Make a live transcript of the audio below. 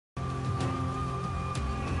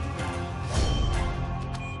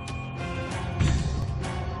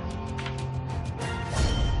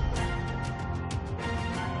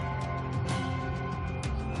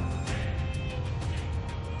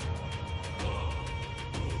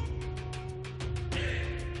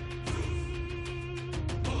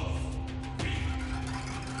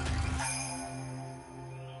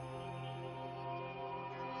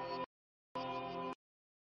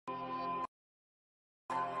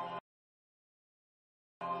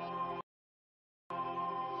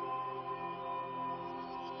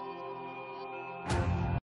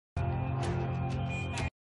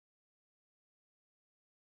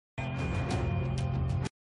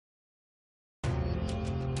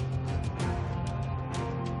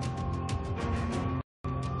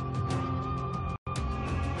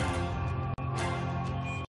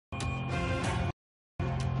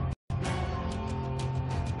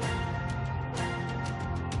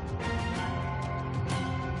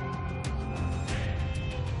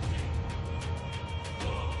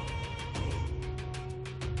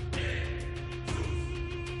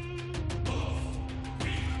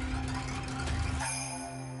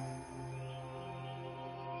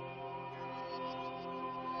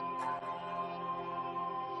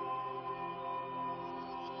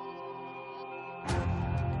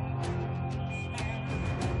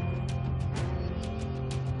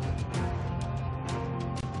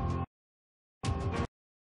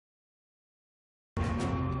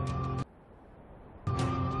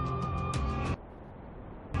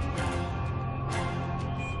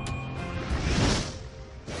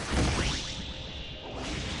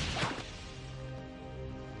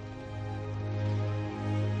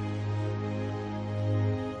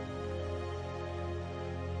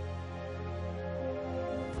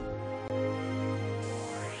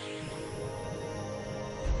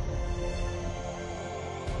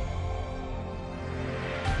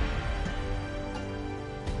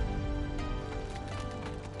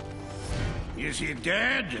Is he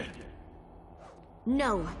dead?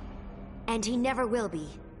 No. And he never will be.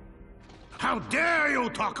 How dare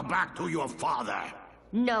you talk back to your father?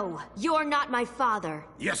 No, you're not my father.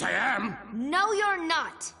 Yes, I am. No, you're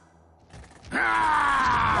not.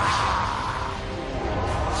 Ah!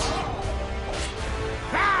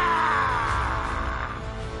 Ah!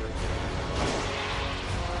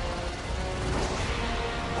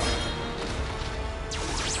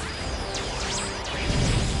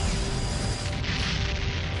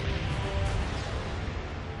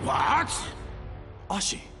 What?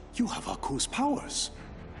 Ashi, you have Aku's powers.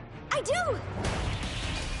 I do!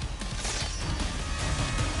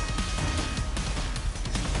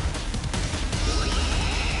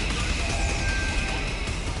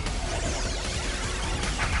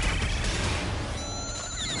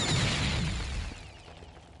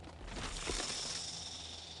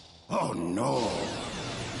 Oh no.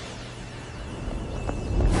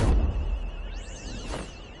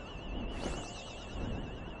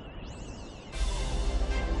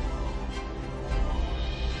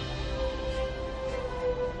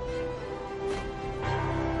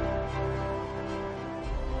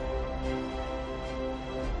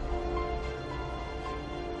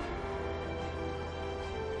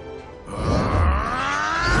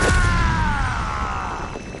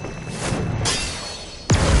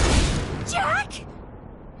 Jack!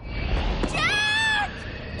 Jack!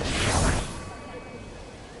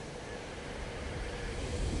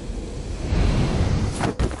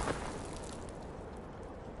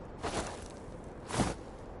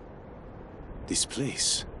 This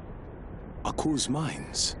place. Aku's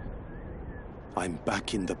mines. I'm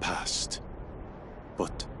back in the past.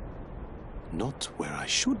 But not where I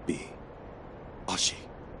should be. Ashi.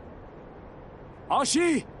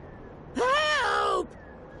 Ashi! Help!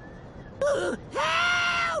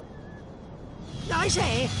 Help! I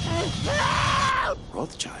say, help!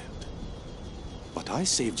 Rothschild. But I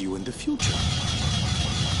saved you in the future.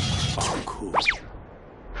 Aku.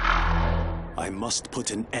 I must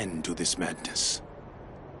put an end to this madness.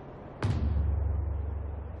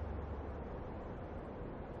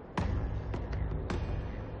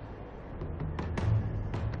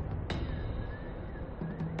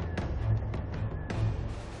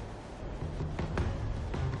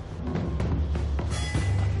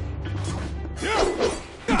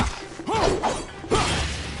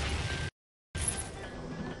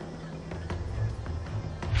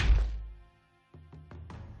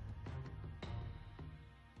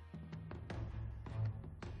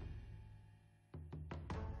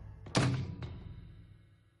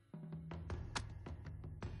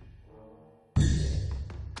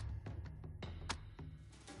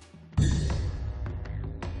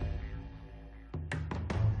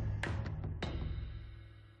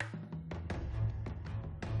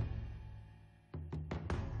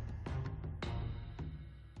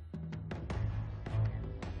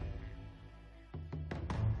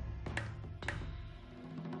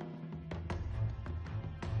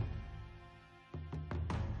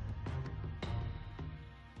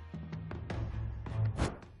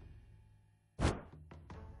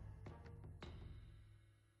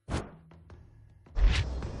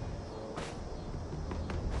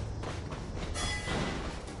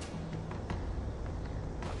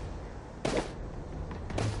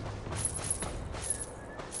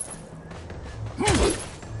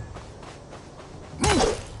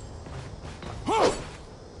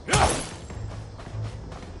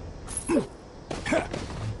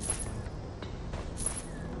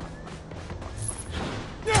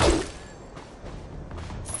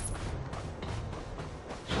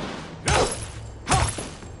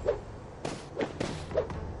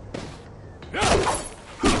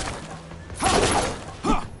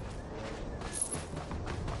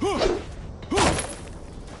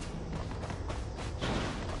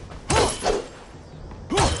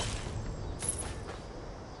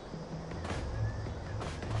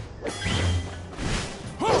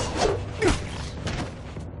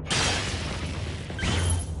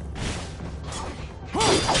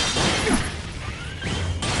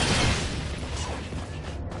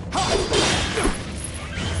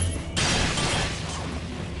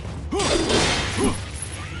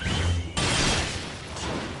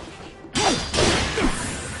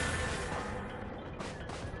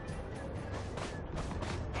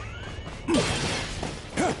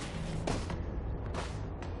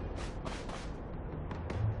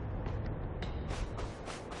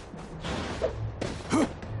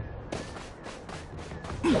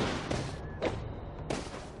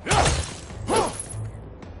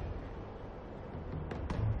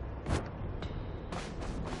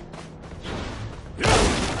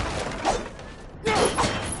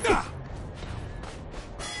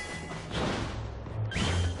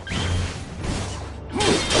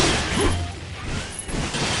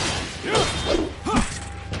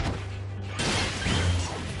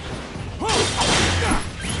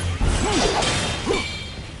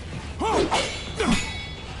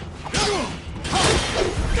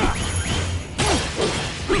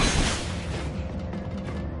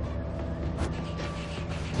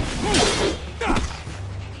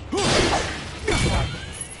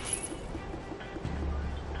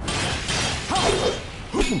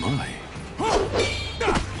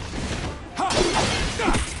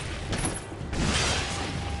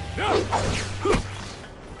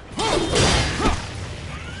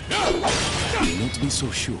 be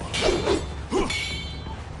so sure?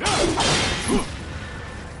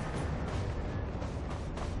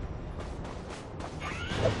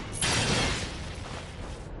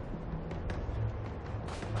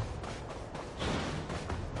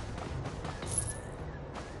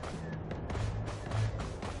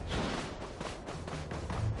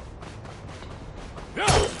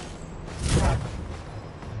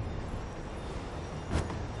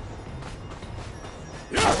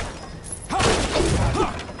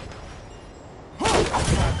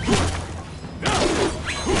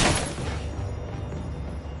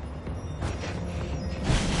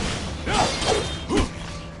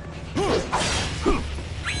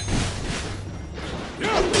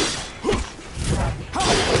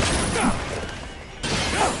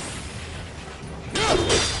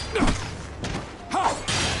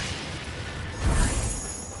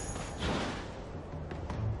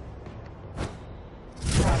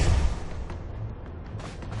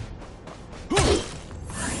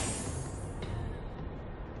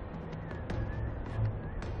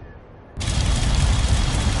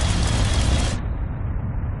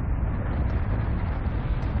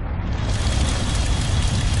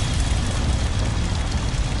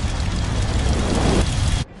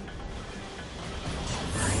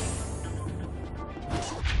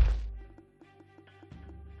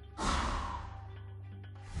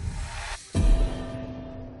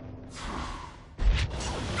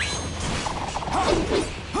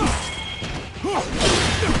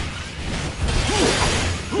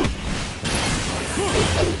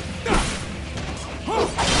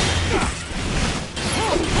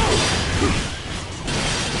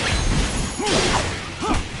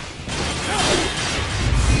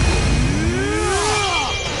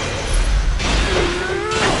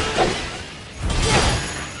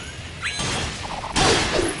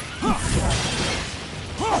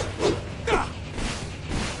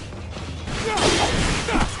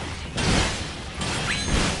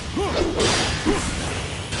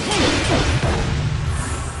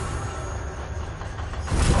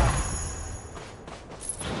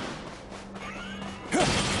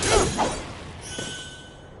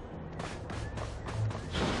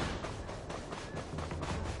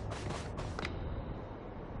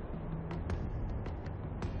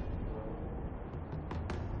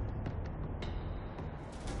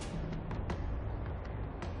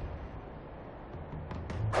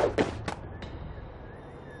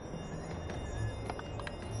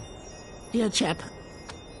 Dear chap.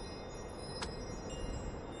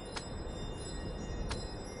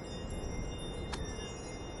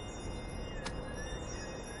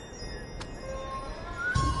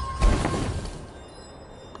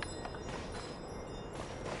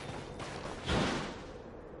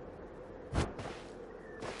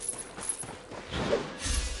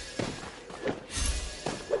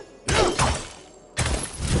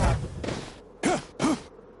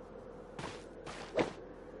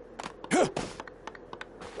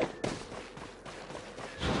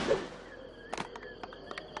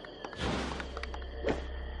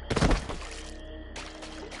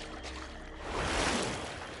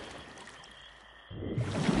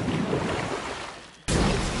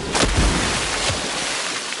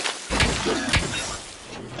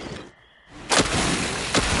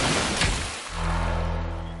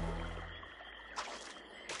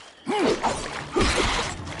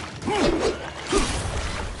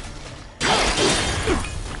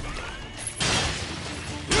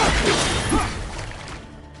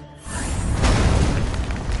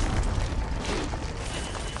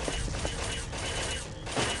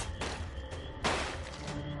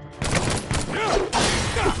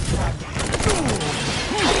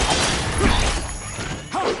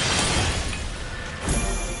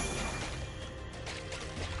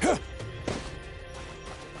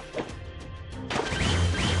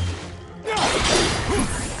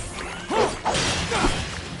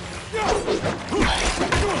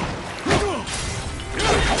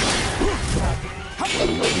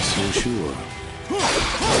 So sure.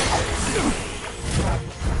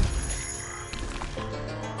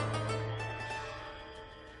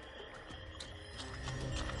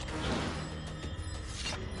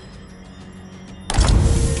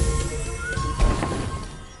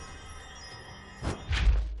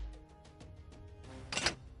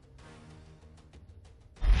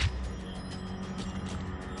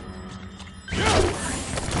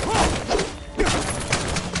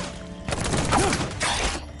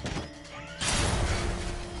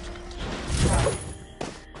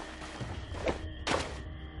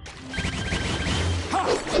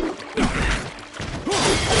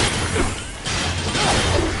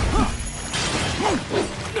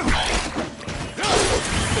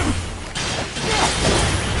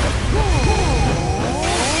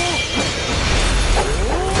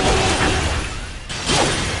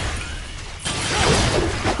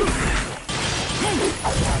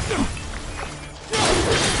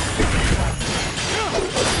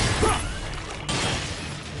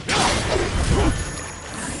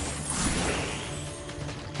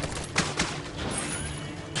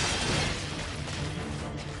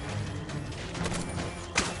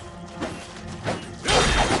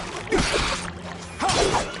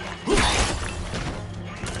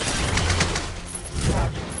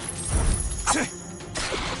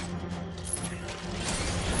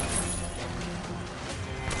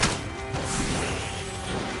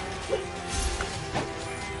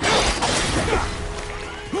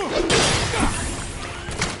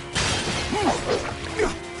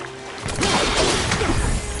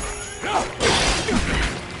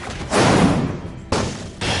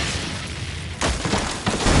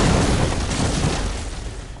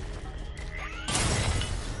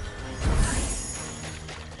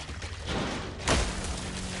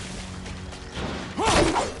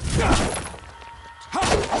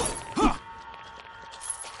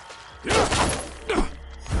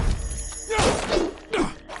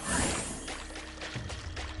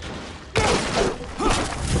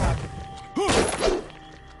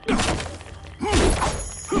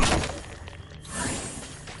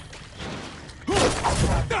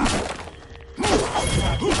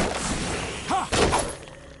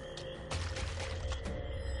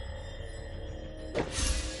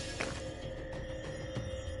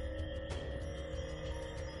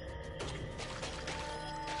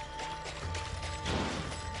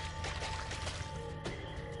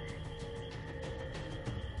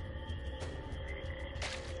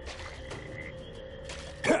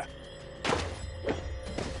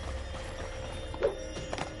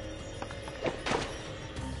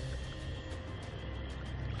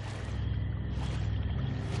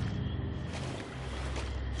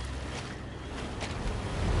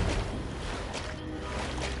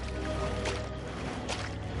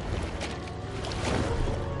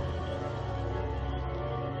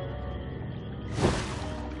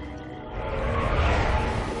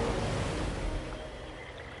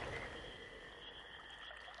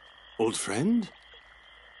 Old friend?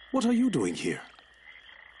 What are you doing here?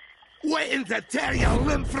 Waiting to tear you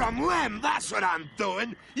limb from limb, that's what I'm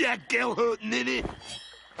doing, you gill-hoot ninny.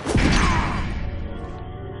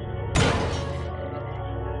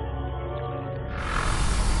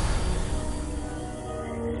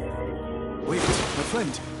 Wait, my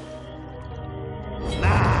friend.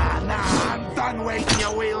 Nah, I'm done waiting,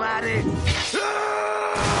 you wee laddie.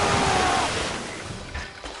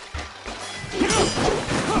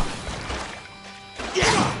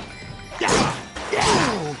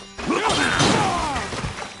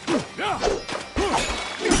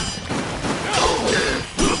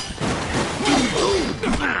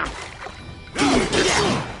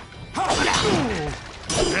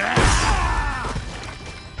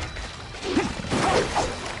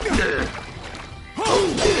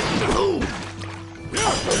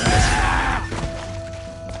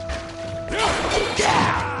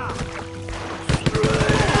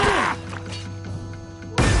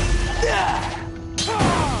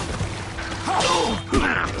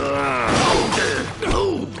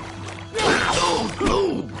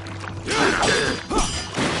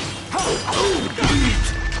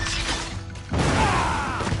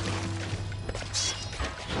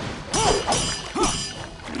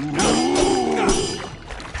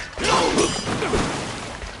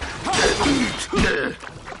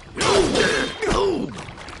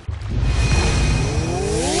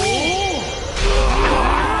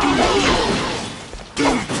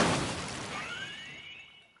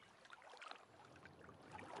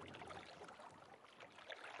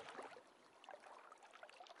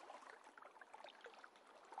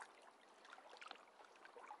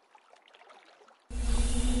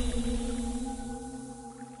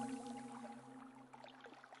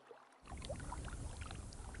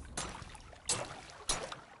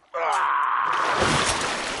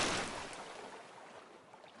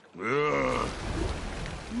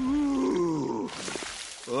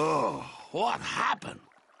 Oh, what happened?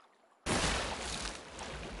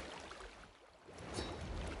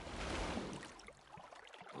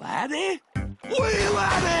 Laddie? Wee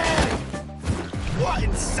laddie! What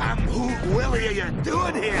in Sam Hoot Willie are you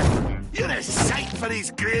doing here? You're a sight for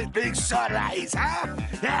these great big sore eyes, huh?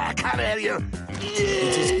 Ah, come here, you.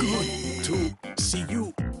 It is good to see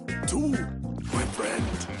you, too, my friend.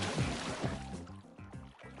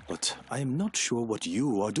 But I am not sure what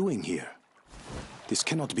you are doing here. This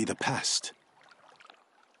cannot be the past.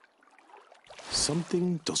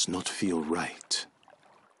 Something does not feel right.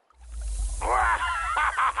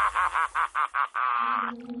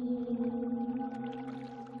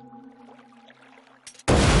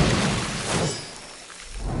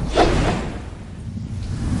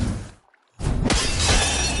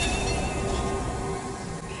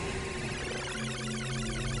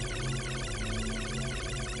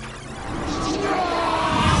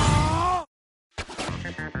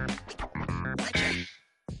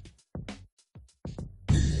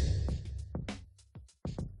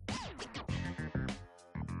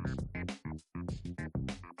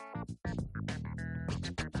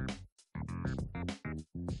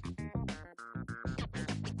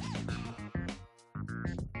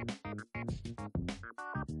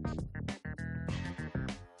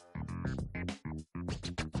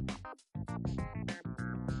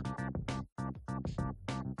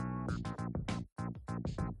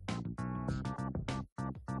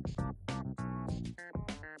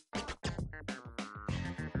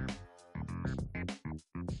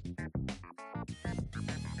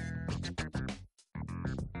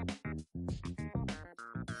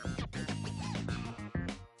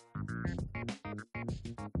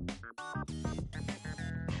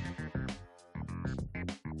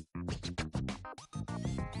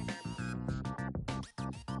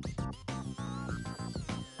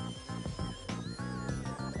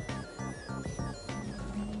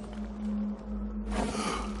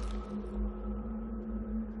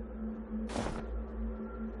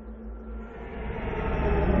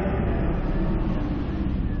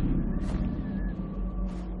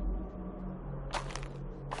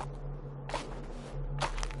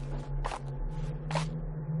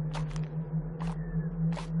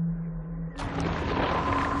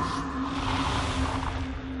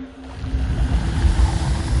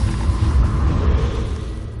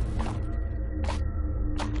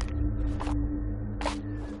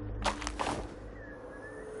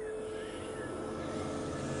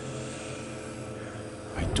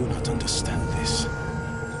 I do not understand this.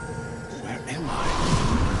 Where am I?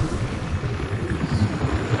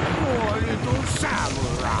 Poor little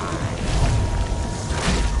samurai.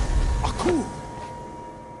 Aku!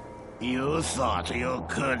 You thought you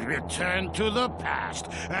could return to the past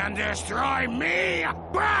and destroy me?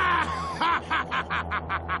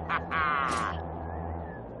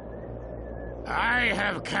 I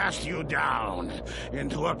have cast you down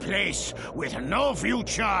into a place with no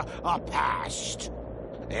future or past.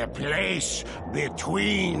 A place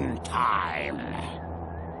between time.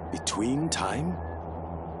 Between time?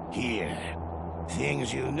 Here,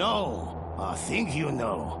 things you know or think you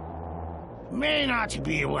know may not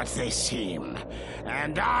be what they seem,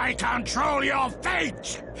 and I control your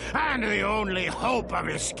fate, and the only hope of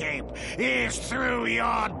escape is through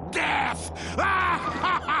your death!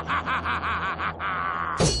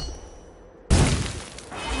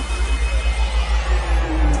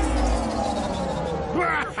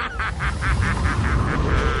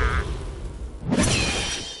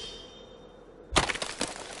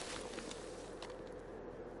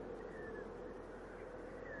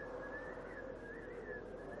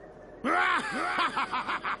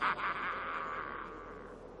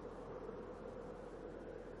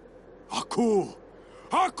 Aku!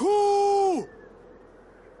 Aku!